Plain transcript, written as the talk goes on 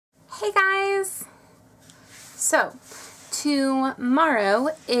Hey guys! So, tomorrow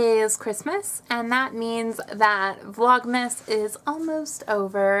is Christmas, and that means that Vlogmas is almost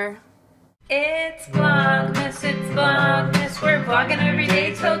over. It's Vlogmas, we're vlogging every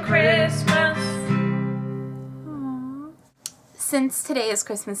day till Christmas. Aww. Since today is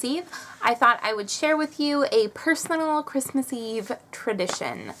Christmas Eve, I thought I would share with you a personal Christmas Eve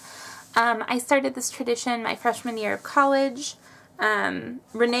tradition. I started this tradition my freshman year of college.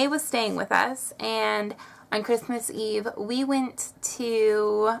 Renee was staying with us, and on Christmas Eve we went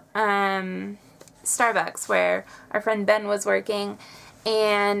to Starbucks where our friend Ben was working,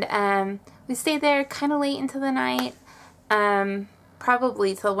 and we stayed there kind of late into the night,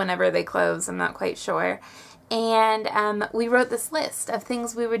 probably till whenever they close, I'm not quite sure, and we wrote this list of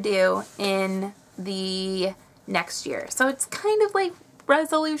things we would do in the next year. So it's kind of like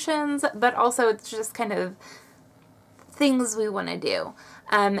resolutions, but also it's just kind of things we want to do,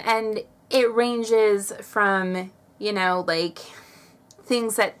 and it ranges from, you know, like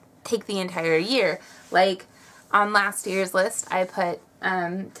things that take the entire year. Like on last year's list I put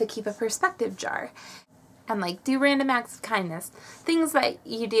to keep a perspective jar, and like do random acts of kindness, things that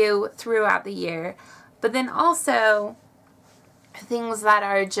you do throughout the year, but then also things that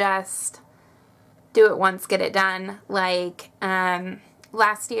are just do it once, get it done. Like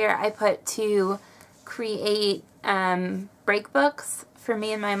last year I put to create break books for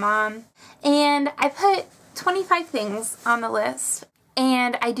me and my mom, and I put 25 things on the list,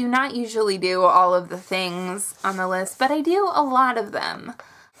 and I do not usually do all of the things on the list, but I do a lot of them.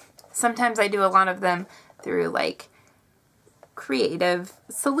 Sometimes I do a lot of them through like creative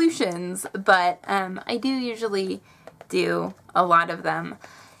solutions, but I do usually do a lot of them,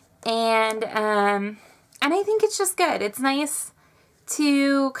 and I think it's just good. It's nice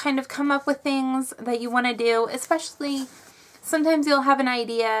to kind of come up with things that you want to do, especially sometimes you'll have an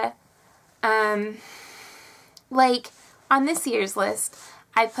idea. Like on this year's list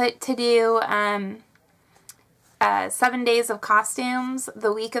I put to do 7 days of costumes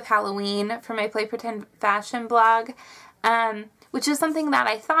the week of Halloween for my Play Pretend fashion blog, which is something that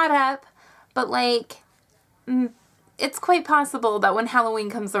I thought up, but like it's quite possible that when Halloween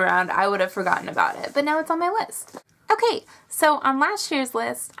comes around I would have forgotten about it, but now it's on my list. Okay, so on last year's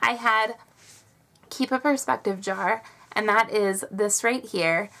list I had keep a perspective jar, and that is this right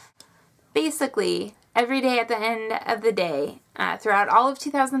here. Basically, every day at the end of the day, throughout all of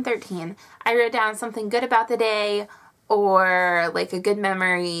 2013, I wrote down something good about the day, or like a good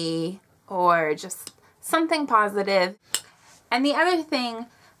memory, or just something positive. And the other thing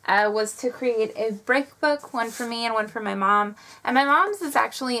was to create a break book, one for me and one for my mom. And my mom's is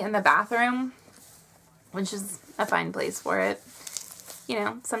actually in the bathroom, which is a fine place for it. You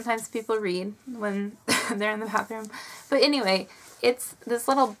know, sometimes people read when they're in the bathroom. But anyway, it's this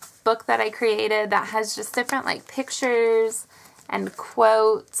little book that I created that has just different like pictures and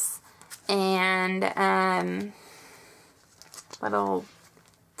quotes and little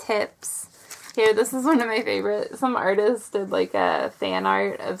tips. Here, this is one of my favorite. Some artist did like a fan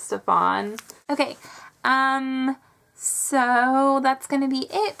art of Stefan. Okay, so that's gonna be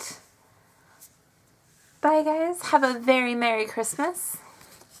it. Bye guys, have a very Merry Christmas.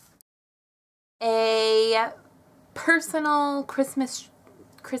 A personal Christmas